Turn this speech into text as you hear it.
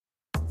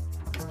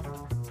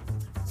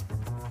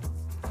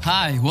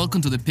Hi,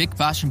 welcome to the Peak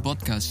Passion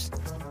Podcast.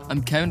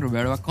 I'm Kevin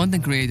Rivero, a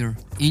content creator,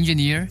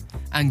 engineer,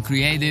 and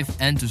creative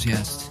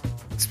enthusiast,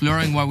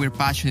 exploring why we're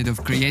passionate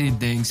of creating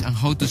things and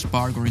how to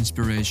spark our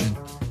inspiration.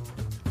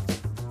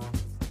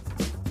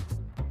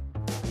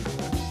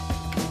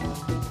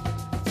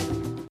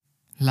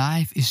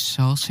 Life is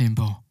so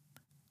simple.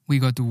 We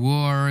go to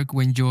work,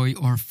 we enjoy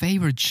our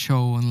favorite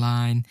show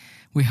online,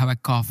 we have a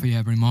coffee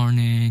every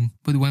morning.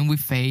 But when we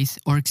face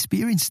or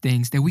experience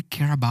things that we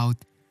care about,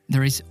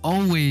 there is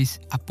always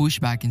a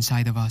pushback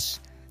inside of us.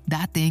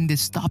 That thing that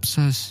stops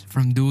us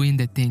from doing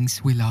the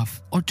things we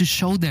love or to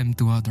show them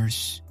to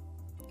others.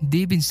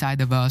 Deep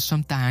inside of us,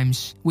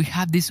 sometimes we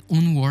have this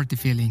unworthy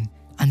feeling.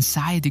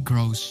 Anxiety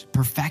grows,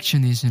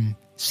 perfectionism,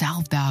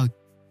 self-doubt,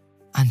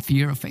 and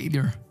fear of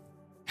failure.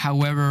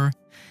 However,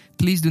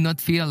 please do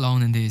not feel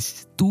alone in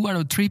this. 2 out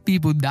of 3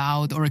 people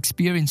doubt or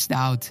experience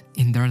doubt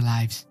in their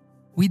lives.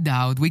 We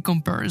doubt, we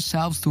compare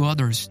ourselves to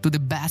others, to the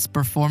best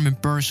performing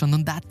person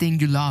on that thing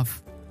you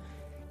love.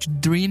 You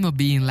dream of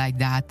being like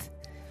that,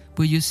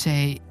 but you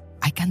say,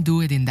 I can't do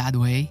it in that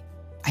way.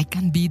 I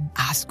can't be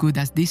as good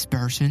as this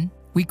person.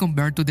 We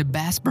compare to the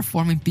best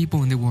performing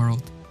people in the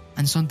world.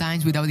 And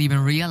sometimes without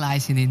even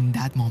realizing in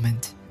that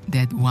moment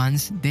that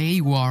once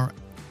they were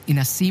in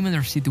a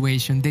similar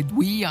situation that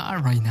we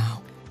are right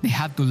now, they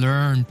have to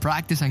learn,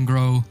 practice, and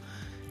grow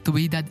to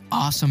be that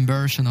awesome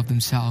version of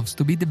themselves,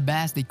 to be the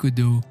best they could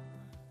do,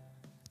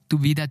 to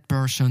be that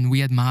person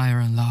we admire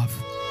and love.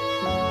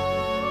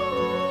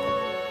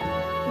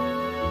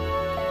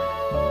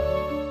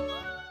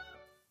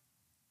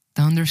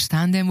 To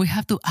understand them, we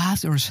have to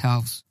ask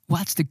ourselves,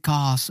 what's the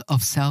cause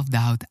of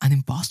self-doubt and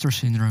imposter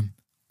syndrome?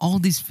 All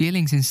these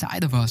feelings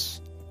inside of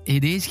us.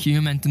 It is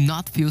human to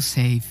not feel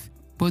safe,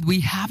 but we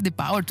have the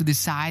power to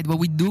decide what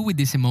we do with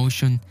this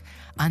emotion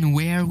and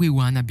where we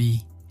want to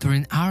be.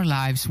 During our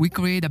lives, we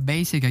create a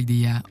basic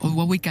idea of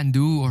what we can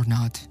do or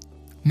not.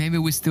 Maybe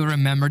we still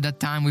remember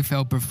that time we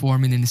felt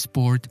performing in a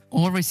sport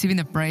or receiving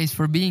a praise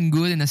for being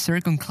good in a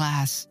certain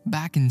class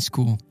back in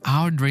school.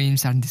 Our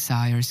dreams and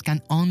desires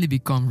can only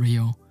become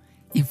real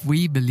if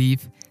we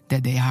believe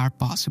that they are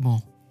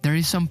possible. There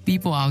is some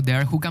people out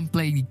there who can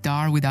play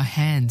guitar without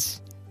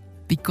hands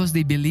because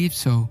they believe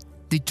so.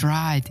 They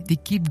tried, they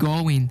keep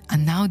going,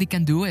 and now they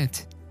can do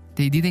it.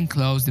 They didn't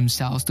close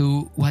themselves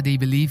to what they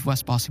believed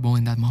was possible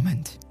in that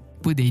moment,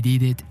 but they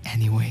did it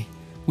anyway.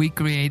 We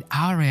create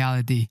our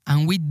reality,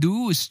 and we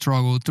do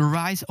struggle to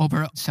rise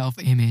over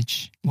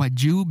self-image.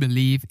 What you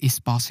believe is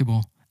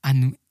possible,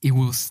 and it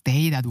will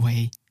stay that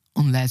way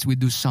unless we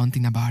do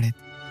something about it.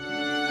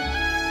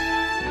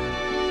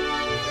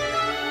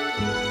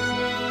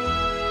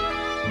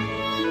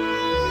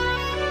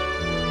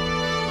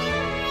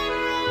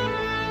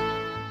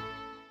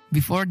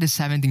 Before the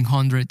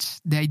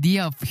 1700s, the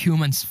idea of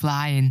humans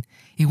flying,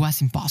 it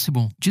was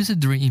impossible. Just a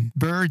dream.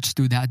 Birds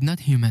do that, not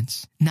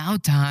humans. Now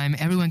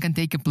everyone can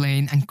take a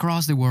plane and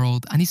cross the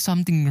world, and it's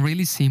something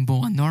really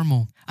simple and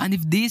normal. And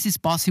if this is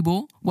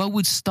possible, what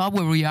would stop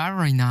where we are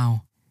right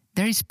now?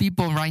 There is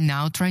people right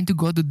now trying to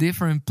go to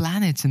different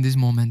planets in this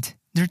moment.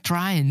 They're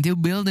trying, they're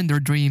building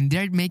their dream,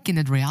 they're making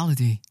it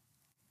reality.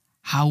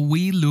 How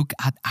we look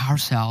at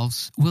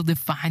ourselves will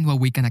define what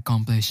we can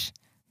accomplish.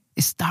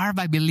 Start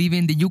by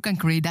believing that you can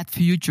create that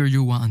future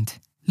you want.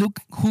 Look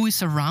who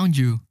is around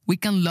you. We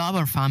can love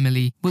our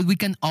family, but we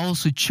can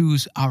also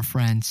choose our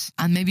friends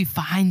and maybe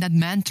find that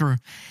mentor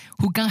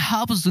who can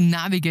help us to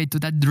navigate to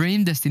that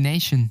dream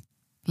destination.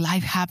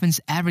 Life happens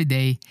every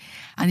day,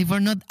 and if we're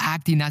not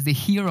acting as the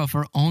hero of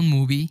our own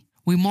movie,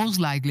 we most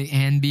likely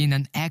end being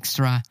an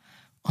extra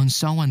on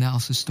someone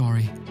else's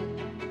story.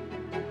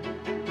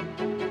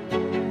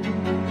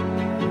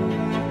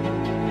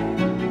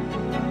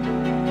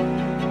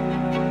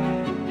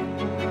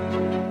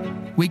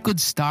 We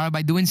could start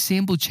by doing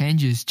simple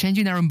changes,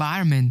 changing our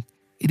environment.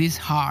 It is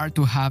hard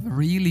to have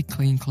really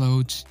clean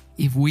clothes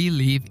if we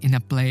live in a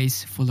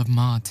place full of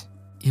mud.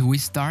 If we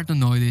start to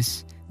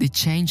notice the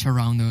change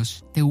around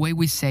us, the way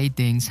we say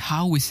things,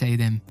 how we say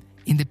them.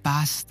 In the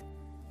past,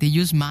 they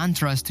used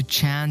mantras to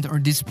chant or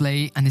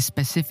display a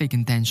specific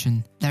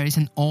intention. There is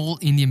an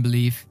old Indian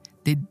belief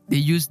that they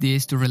use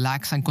this to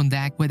relax and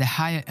connect with a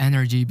higher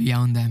energy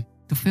beyond them,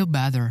 to feel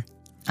better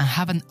and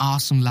have an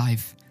awesome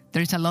life.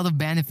 There is a lot of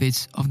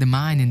benefits of the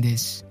mind in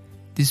this.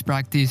 This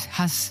practice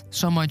has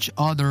so much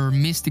other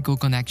mystical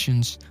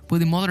connections, but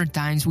in modern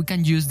times we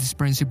can use this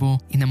principle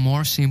in a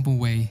more simple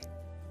way.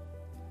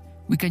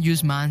 We can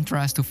use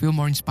mantras to feel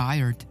more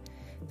inspired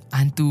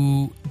and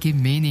to give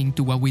meaning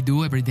to what we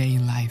do every day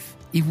in life.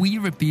 If we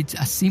repeat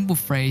a simple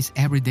phrase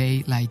every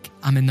day like,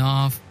 I'm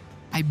enough,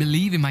 I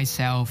believe in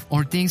myself,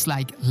 or things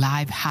like,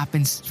 life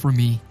happens for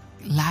me,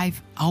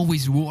 life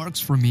always works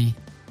for me,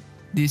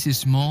 this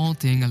small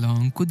thing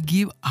alone could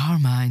give our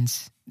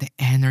minds the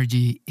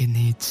energy it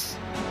needs.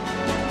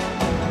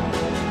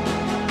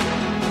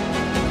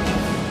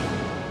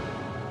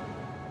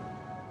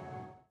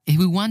 If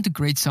we want to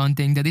create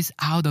something that is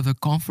out of the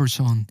comfort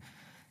zone,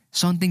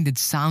 something that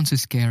sounds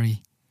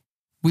scary,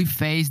 we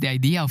face the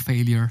idea of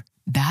failure,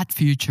 that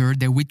future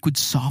that we could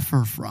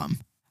suffer from.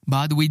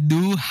 But we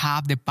do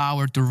have the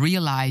power to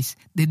realize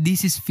that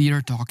this is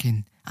fear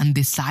talking and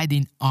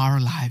deciding our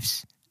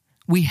lives.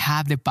 We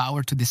have the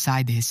power to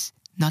decide this,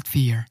 not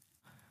fear.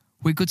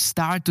 We could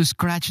start to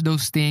scratch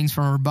those things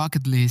from our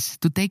bucket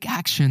list, to take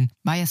action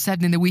by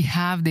accepting that we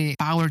have the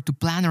power to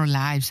plan our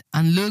lives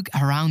and look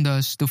around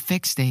us to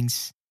fix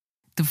things.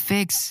 To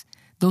fix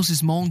those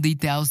small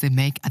details that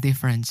make a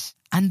difference.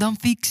 And don't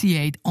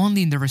fixate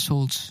only in the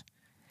results.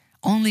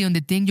 Only on the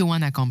thing you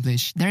want to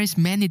accomplish. There is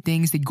many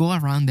things that go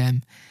around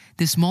them.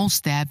 The small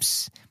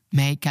steps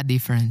make a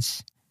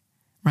difference.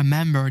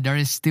 Remember, there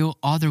is still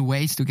other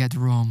ways to get to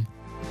Rome.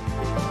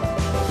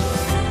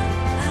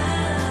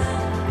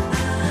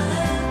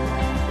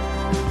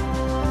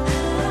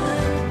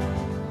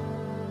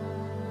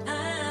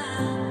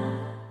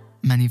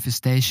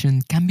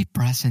 Manifestation can be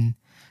present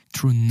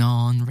through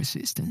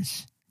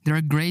non-resistance. There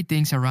are great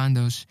things around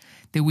us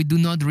that we do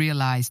not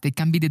realize that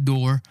can be the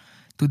door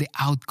to the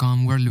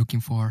outcome we're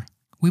looking for.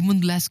 We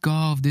won't let go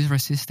of this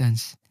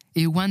resistance.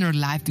 If we want our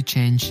life to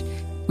change,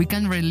 we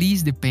can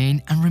release the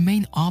pain and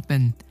remain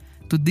open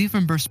to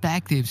different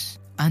perspectives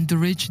and to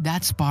reach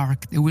that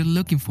spark that we're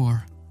looking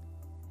for.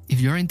 If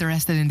you're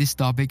interested in this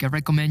topic, I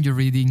recommend you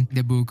reading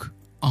the book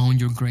Own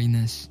Your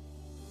Greatness.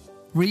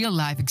 Real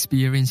life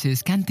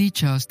experiences can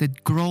teach us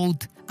that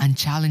growth and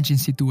challenging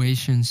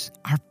situations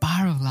are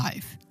part of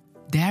life.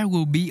 There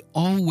will be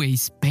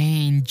always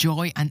pain,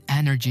 joy, and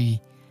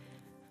energy.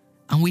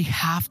 And we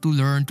have to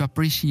learn to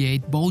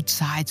appreciate both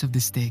sides of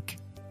the stick.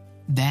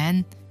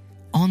 Then,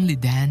 only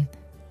then,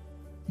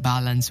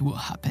 balance will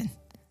happen.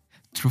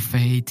 Through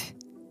faith,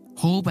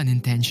 hope, and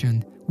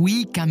intention,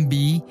 we can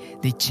be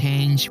the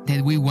change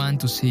that we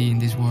want to see in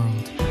this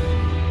world.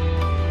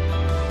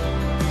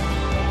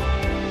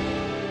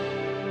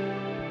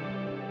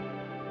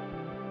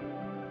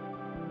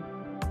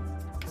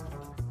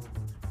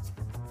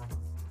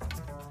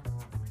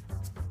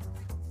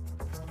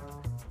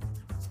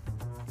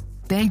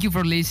 Thank you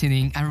for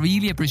listening. I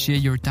really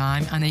appreciate your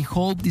time, and I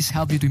hope this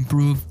helped you to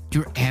improve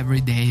your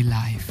everyday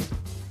life.